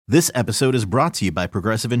This episode is brought to you by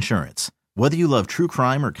Progressive Insurance. Whether you love true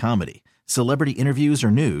crime or comedy, celebrity interviews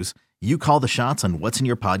or news, you call the shots on what's in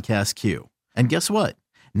your podcast queue. And guess what?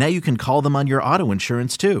 Now you can call them on your auto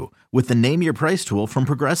insurance too with the Name Your Price tool from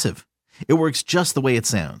Progressive. It works just the way it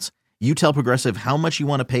sounds. You tell Progressive how much you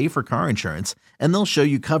want to pay for car insurance, and they'll show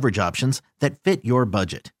you coverage options that fit your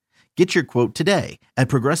budget. Get your quote today at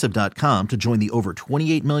Progressive.com to join the over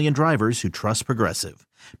 28 million drivers who trust Progressive.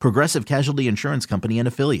 Progressive Casualty Insurance Company and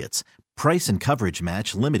Affiliates. Price and coverage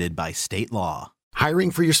match limited by state law. Hiring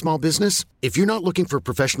for your small business? If you're not looking for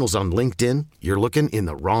professionals on LinkedIn, you're looking in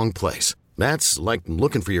the wrong place. That's like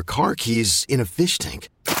looking for your car keys in a fish tank.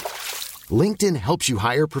 LinkedIn helps you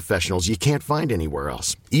hire professionals you can't find anywhere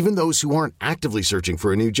else, even those who aren't actively searching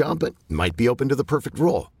for a new job but might be open to the perfect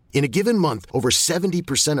role. In a given month, over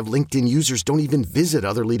 70% of LinkedIn users don't even visit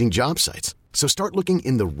other leading job sites. So start looking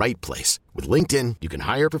in the right place. With LinkedIn, you can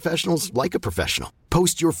hire professionals like a professional.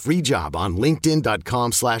 Post your free job on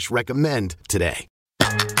linkedin.com/recommend today.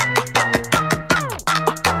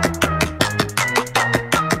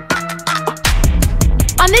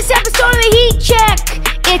 On this episode of the Heat Check,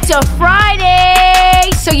 it's a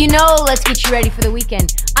Friday, so let's get you ready for the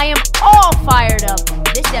weekend. I am all fired up on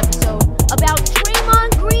this episode about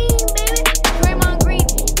Draymond Green, baby. Draymond Green,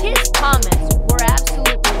 his comments were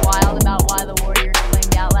absolutely wild about why the Warriors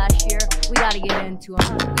flamed out last year. We got to get into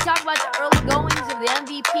them. We talk about the early goings of the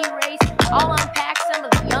MVP race. I'll unpack some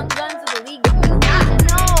of the young guns of the league that you need to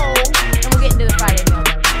know, and we'll get into the Friday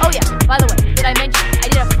mailbag. Oh yeah, by the way, did I mention I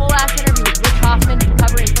did a full-ass interview with Rich Hoffman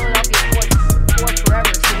covering Philadelphia sports for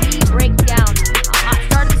forever. So we break down a hot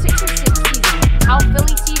start of the Sixers season, how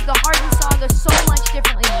Philly sees the Harden saga so much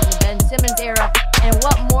differently than the Ben Simmons era, and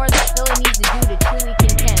what more that Philly needs to do to truly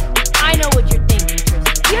contend. I know what you're thinking,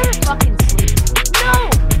 Tristan. You're fucking asleep. No,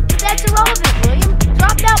 that's irrelevant, William.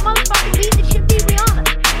 Dropped out motherfucking beat that should be Rihanna.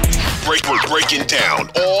 We're breaking down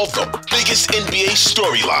all the biggest NBA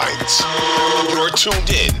storylines. You're tuned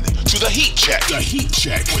in to The Heat Check. The Heat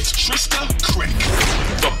Check with Trista Crick.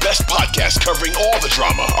 The best podcast covering all the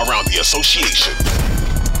drama around the association.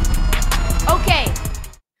 Okay,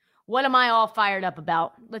 what am I all fired up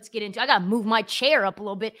about? Let's get into it. I got to move my chair up a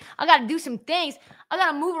little bit. I got to do some things. I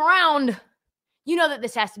got to move around. You know that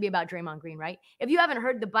this has to be about Draymond Green, right? If you haven't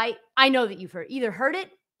heard the bite, I know that you've either heard it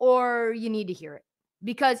or you need to hear it.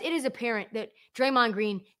 Because it is apparent that Draymond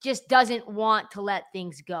Green just doesn't want to let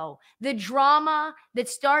things go. The drama that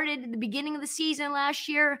started at the beginning of the season last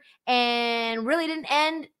year and really didn't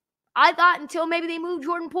end, I thought, until maybe they moved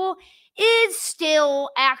Jordan Poole, is still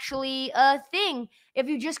actually a thing if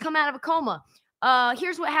you just come out of a coma.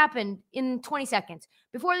 Here's what happened in 20 seconds.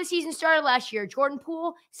 Before the season started last year, Jordan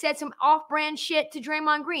Poole said some off-brand shit to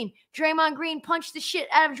Draymond Green. Draymond Green punched the shit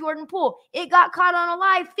out of Jordan Poole. It got caught on a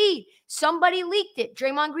live feed. Somebody leaked it.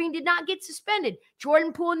 Draymond Green did not get suspended.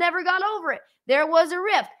 Jordan Poole never got over it. There was a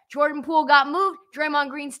rift. Jordan Poole got moved. Draymond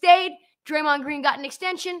Green stayed. Draymond Green got an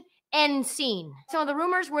extension. End scene. Some of the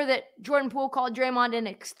rumors were that Jordan Poole called Draymond an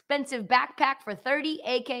expensive backpack for 30,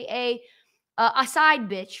 a.k.a. A side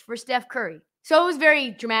bitch for Steph Curry. So it was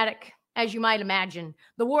very dramatic, as you might imagine.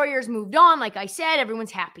 The Warriors moved on. Like I said,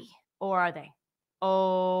 everyone's happy. Or are they?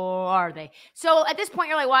 Oh, are they? So at this point,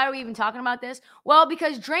 you're like, why are we even talking about this? Well,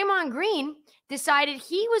 because Draymond Green decided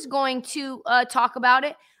he was going to talk about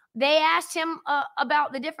it. They asked him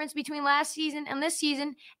about the difference between last season and this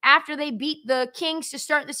season after they beat the Kings to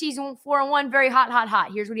start the season 4-1. Very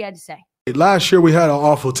hot. Here's what he had to say. Last year, we had an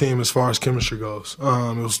awful team as far as chemistry goes.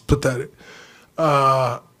 It was pathetic.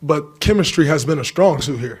 But chemistry has been a strong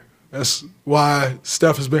suit here. That's why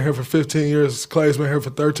Steph has been here for 15 years, Clay's been here for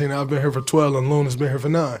 13, I've been here for 12, and Luna's been here for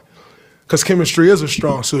 9. Because chemistry is a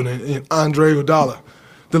strong suit, and Andre Iguodala.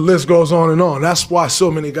 The list goes on and on. That's why so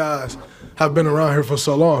many guys have been around here for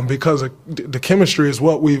so long, because the chemistry is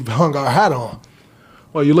what we've hung our hat on.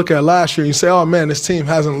 Well, you look at last year and you say, oh, man, this team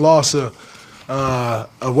hasn't lost a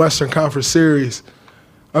Western Conference series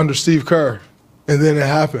under Steve Kerr, and then it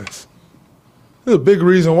happens. The big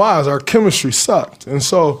reason why is our chemistry sucked. And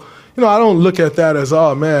so, I don't look at that as,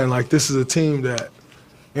 oh, man, like this is a team that,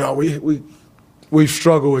 we've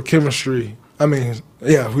struggled with chemistry.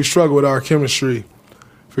 We struggled with our chemistry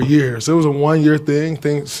for years. It was a one-year thing.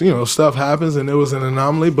 Things, stuff happens, and it was an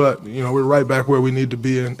anomaly, but, we're right back where we need to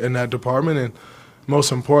be in that department. And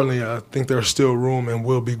most importantly, I think there's still room and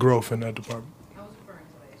will be growth in that department. I was referring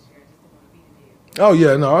to last year. I just didn't want to Oh, beat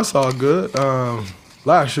yeah, no, it's all good.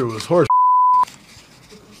 Last year was horse.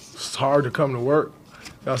 It's hard to come to work.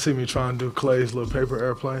 Y'all see me trying to do Clay's little paper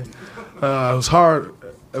airplane. It was hard.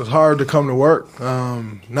 It was hard to come to work.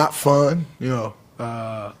 Not fun,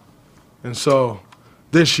 And so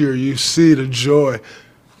this year you see the joy.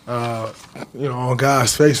 on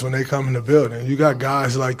guys' face when they come in the building. You got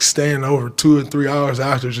guys like staying over 2 and 3 hours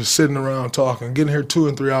after, just sitting around talking, getting here 2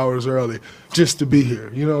 and 3 hours early just to be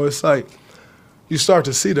here. It's like you start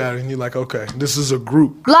to see that and you're like, okay, this is a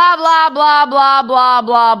group. Blah, blah, blah, blah, blah,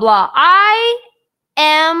 blah, blah. I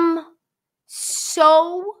am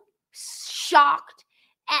so shocked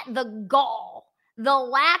at the gall, the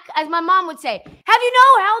lack, as my mom would say, have you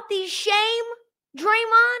no healthy shame,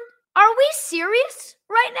 Draymond? Are we serious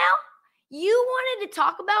right now? You wanted to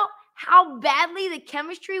talk about how badly the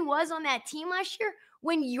chemistry was on that team last year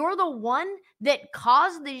when you're the one that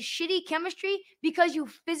caused the shitty chemistry because you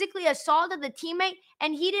physically assaulted the teammate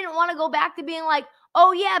and he didn't want to go back to being like,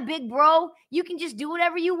 oh yeah, big bro, you can just do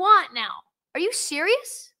whatever you want now. Are you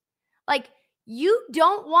serious? Like, you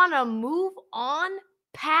don't want to move on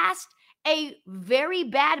past a very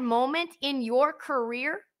bad moment in your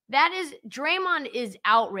career? Draymond is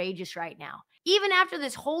outrageous right now. Even after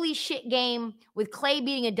this holy shit game with Clay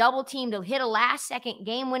beating a double team to hit a last second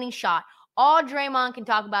game-winning shot, all Draymond can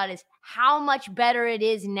talk about is how much better it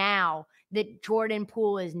is now that Jordan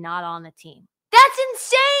Poole is not on the team. That's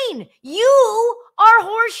insane. You are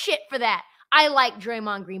horse shit for that. I like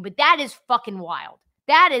Draymond Green, but that is fucking wild.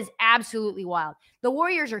 That is absolutely wild. The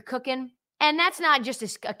Warriors are cooking, and that's not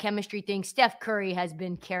just a chemistry thing. Steph Curry has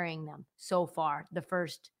been carrying them so far the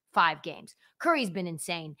first 5 games. Curry's been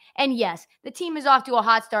insane. And yes, the team is off to a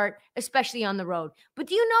hot start, especially on the road. But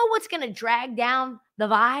do you know what's going to drag down the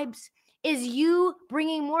vibes? Is you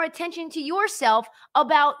bringing more attention to yourself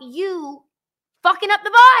about you fucking up the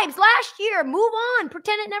vibes last year. Move on.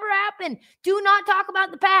 Pretend it never happened. Do not talk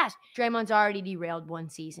about the past. Draymond's already derailed one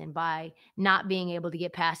season by not being able to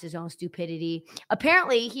get past his own stupidity.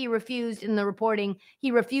 Apparently, he refused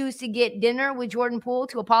to get dinner with Jordan Poole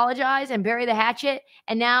to apologize and bury the hatchet.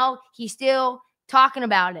 And now he's still talking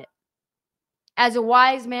about it. As a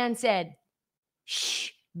wise man said, shh,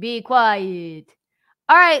 be quiet.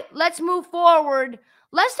 All right, let's move forward.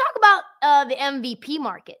 Let's talk about the MVP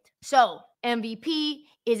market. So, MVP,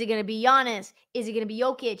 is it going to be Giannis? Is it going to be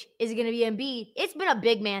Jokic? Is it going to be Embiid? It's been a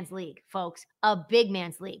big man's league, folks, a big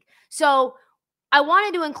man's league. So I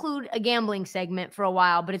wanted to include a gambling segment for a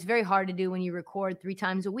while, but it's very hard to do when you record 3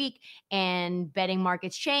 times a week and betting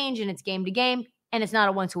markets change and it's game to game and it's not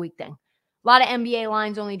a once a week thing. A lot of NBA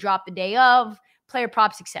lines only drop the day of, player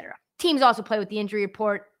props, etc. Teams also play with the injury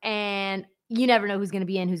report and you never know who's going to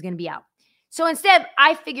be in, who's going to be out. So instead,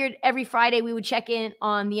 I figured every Friday we would check in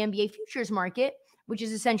on the NBA futures market, which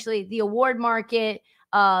is essentially the award market,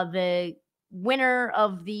 the winner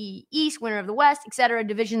of the East, winner of the West, et cetera,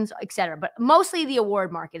 divisions, et cetera. But mostly the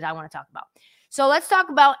award market I want to talk about. So let's talk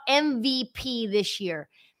about MVP this year.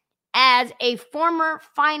 As a former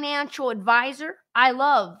financial advisor, I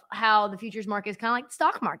love how the futures market is kind of like the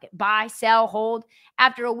stock market. Buy, sell, hold.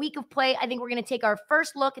 After a week of play, I think we're going to take our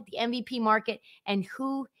first look at the MVP market and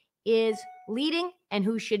who is leading and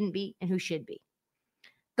who shouldn't be and who should be.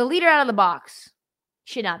 The leader out of the box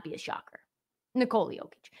should not be a shocker. Nikola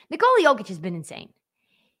Jokic. Nikola Jokic has been insane.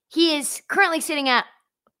 He is currently sitting at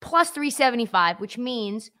plus 375, which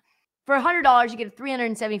means for $100, you get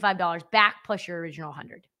 $375 back plus your original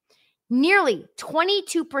 100. Nearly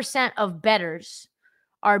 22% of bettors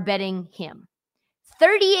are betting him.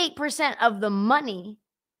 38% of the money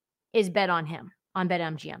is bet on him on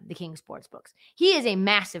BetMGM, the king of sportsbooks. He is a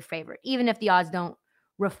massive favorite, even if the odds don't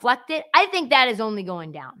reflect it. I think that is only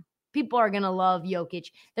going down. People are going to love Jokic.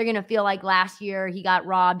 They're going to feel like last year he got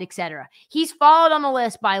robbed, etc. He's followed on the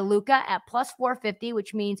list by Luka at plus 450,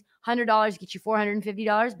 which means $100 gets you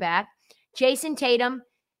 $450 back. Jason Tatum,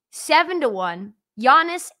 7-1.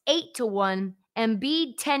 Giannis, 8-1.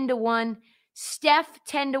 Embiid, 10-1. Steph,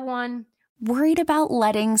 10-1. Worried about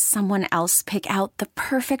letting someone else pick out the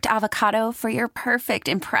perfect avocado for your perfect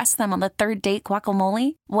impress them on the third date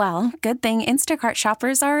guacamole? Well, good thing Instacart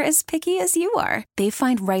shoppers are as picky as you are. They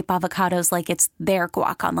find ripe avocados like it's their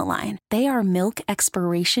guac on the line. They are milk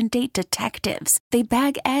expiration date detectives. They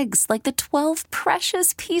bag eggs like the 12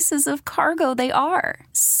 precious pieces of cargo they are.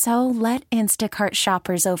 So let Instacart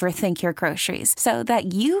shoppers overthink your groceries so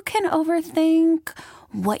that you can overthink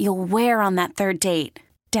what you'll wear on that third date.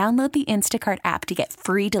 Download the Instacart app to get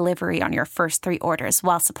free delivery on your first 3 orders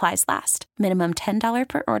while supplies last. Minimum $10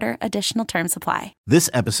 per order. Additional terms apply. This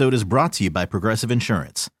episode is brought to you by Progressive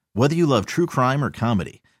Insurance. Whether you love true crime or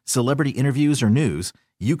comedy, celebrity interviews or news,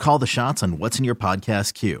 you call the shots on what's in your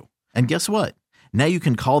podcast queue. And guess what? Now you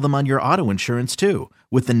can call them on your auto insurance too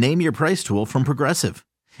with the Name Your Price tool from Progressive.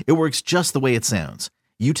 It works just the way it sounds.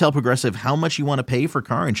 You tell Progressive how much you want to pay for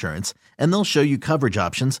car insurance, and they'll show you coverage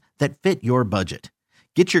options that fit your budget.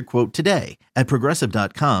 Get your quote today at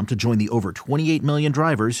Progressive.com to join the over 28 million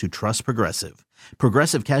drivers who trust Progressive.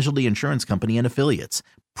 Progressive Casualty Insurance Company and Affiliates.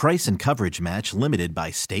 Price and coverage match limited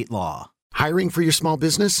by state law. Hiring for your small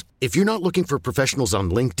business? If you're not looking for professionals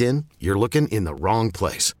on LinkedIn, you're looking in the wrong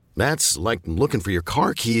place. That's like looking for your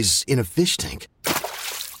car keys in a fish tank.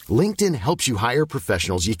 LinkedIn helps you hire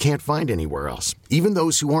professionals you can't find anywhere else, even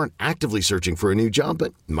those who aren't actively searching for a new job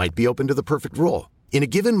but might be open to the perfect role. In a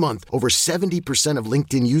given month, over 70% of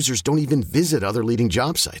LinkedIn users don't even visit other leading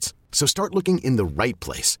job sites. So start looking in the right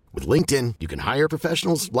place. With LinkedIn, you can hire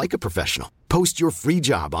professionals like a professional. Post your free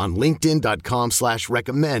job on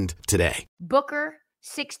linkedin.com/recommend today. Booker,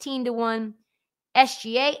 16-1.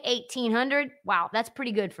 SGA, 1,800. Wow, that's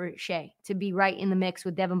pretty good for Shea to be right in the mix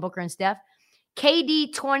with Devin Booker and Steph.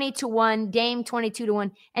 KD, 20-1. Dame,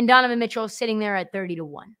 22-1. And Donovan Mitchell sitting there at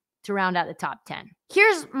 30-1 to round out the top 10.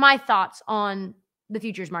 Here's my thoughts on the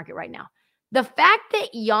futures market right now. The fact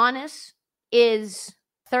that Giannis is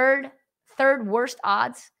third worst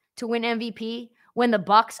odds to win MVP when the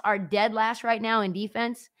Bucks are dead last right now in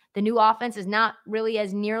defense. The new offense is not really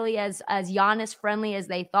as nearly as Giannis friendly as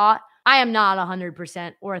they thought. I am not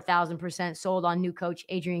 100% or 1,000% sold on new coach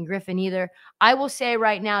Adrian Griffin either. I will say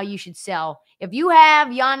right now you should sell. If you have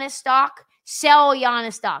Giannis stock, sell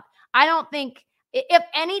Giannis stock. I don't think, if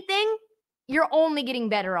anything, you're only getting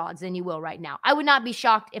better odds than you will right now. I would not be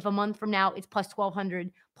shocked if a month from now it's plus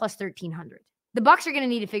 1,200, plus 1,300. The Bucks are going to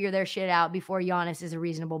need to figure their shit out before Giannis is a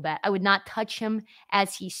reasonable bet. I would not touch him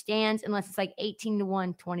as he stands unless it's like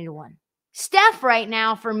 18-1, 20-1. Steph right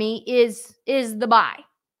now for me is the buy.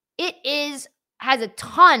 It has a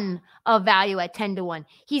ton of value at 10-1.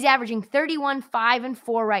 He's averaging 31, 5, and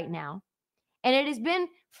 4 right now. And it has been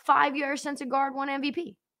 5 years since a guard won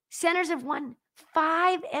MVP. Centers have won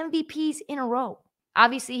 5 MVPs in a row.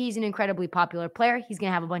 Obviously, he's an incredibly popular player. He's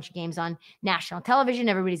going to have a bunch of games on national television.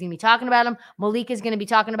 Everybody's going to be talking about him. Malika's going to be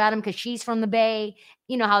talking about him because she's from the Bay.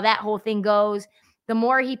 You know how that whole thing goes. The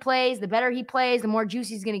more he plays, the better he plays, the more juice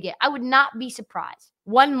he's going to get. I would not be surprised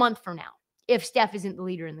 1 month from now if Steph isn't the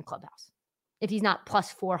leader in the clubhouse, if he's not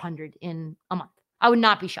plus 400 in a month. I would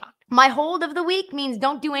not be shocked. My hold of the week means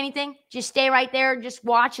don't do anything. Just stay right there. Just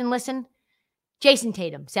watch and listen. Jason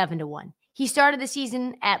Tatum, 7-1. He started the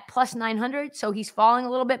season at plus 900, so he's falling a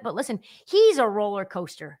little bit. But listen, he's a roller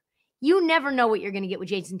coaster. You never know what you're going to get with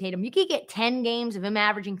Jason Tatum. You could get 10 games of him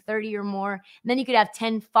averaging 30 or more. And then you could have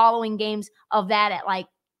 10 following games of that at like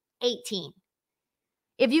 18.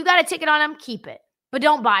 If you got a ticket on him, keep it. But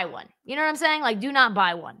don't buy one. You know what I'm saying? Like, do not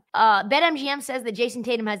buy one. BetMGM says that Jason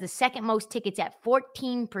Tatum has the second most tickets at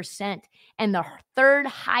 14% and the third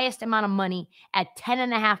highest amount of money at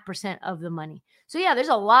 10.5% of the money. So, yeah, there's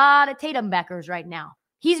a lot of Tatum backers right now.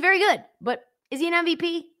 He's very good, but is he an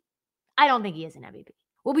MVP? I don't think he is an MVP.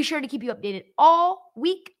 We'll be sure to keep you updated all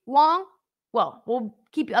week long. Well, we'll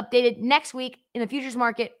keep you updated next week in the futures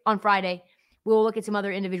market on Friday. We'll look at some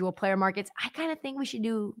other individual player markets. I kind of think we should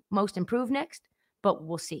do most improved next, but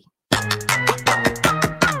we'll see.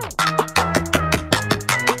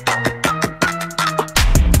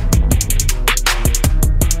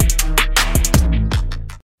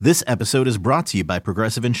 This episode is brought to you by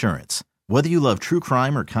Progressive Insurance. Whether you love true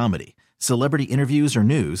crime or comedy, celebrity interviews or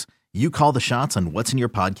news, you call the shots on what's in your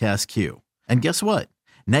podcast queue. And guess what?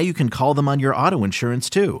 Now you can call them on your auto insurance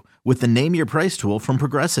too with the Name Your Price tool from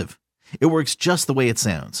Progressive. It works just the way it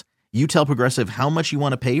sounds. You tell Progressive how much you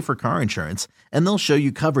want to pay for car insurance, and they'll show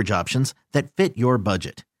you coverage options that fit your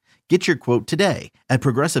budget. Get your quote today at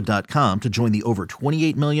Progressive.com to join the over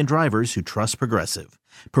 28 million drivers who trust Progressive.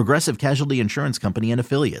 Progressive Casualty Insurance Company and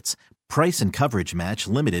Affiliates. Price and coverage match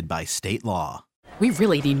limited by state law. We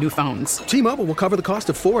really need new phones. T-Mobile will cover the cost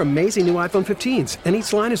of 4 amazing new iPhone 15s, and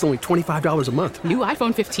each line is only $25 a month. New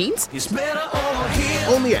iPhone 15s? It's better over here.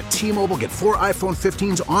 Only at T-Mobile, get 4 iPhone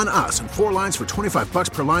 15s on us and 4 lines for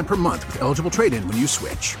 $25 per line per month with eligible trade-in when you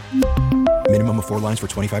switch. Minimum of 4 lines for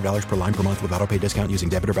 $25 per line per month with autopay discount using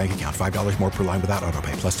debit or bank account. $5 more per line without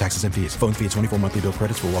autopay, plus taxes and fees. Phone fee at 24 monthly bill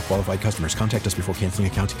credits for well-qualified customers. Contact us before canceling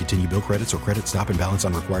account to continue bill credits or credit stop and balance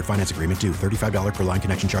on required finance agreement due. $35 per line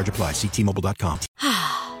connection charge applies. See T-Mobile.com.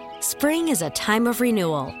 Spring is a time of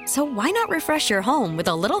renewal, so why not refresh your home with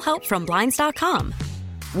a little help from Blinds.com?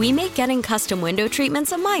 We make getting custom window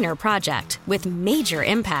treatments a minor project with major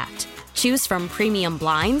impact. Choose from premium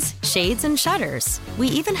blinds, shades, and shutters. We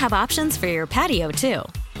even have options for your patio, too.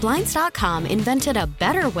 Blinds.com invented a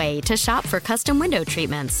better way to shop for custom window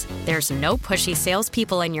treatments. There's no pushy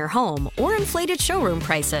salespeople in your home or inflated showroom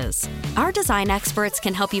prices. Our design experts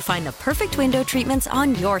can help you find the perfect window treatments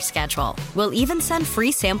on your schedule. We'll even send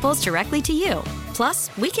free samples directly to you.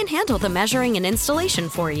 Plus, we can handle the measuring and installation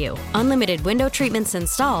for you. Unlimited window treatments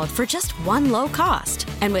installed for just one low cost.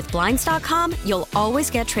 And with Blinds.com, you'll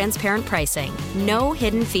always get transparent pricing. No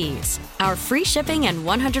hidden fees. Our free shipping and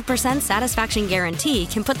 100% satisfaction guarantee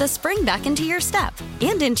can put the spring back into your step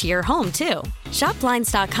and into your home, too. Shop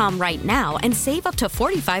Blinds.com right now and save up to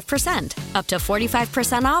 45%. Up to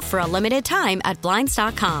 45% off for a limited time at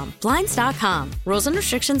Blinds.com. Blinds.com. Rules and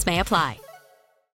restrictions may apply.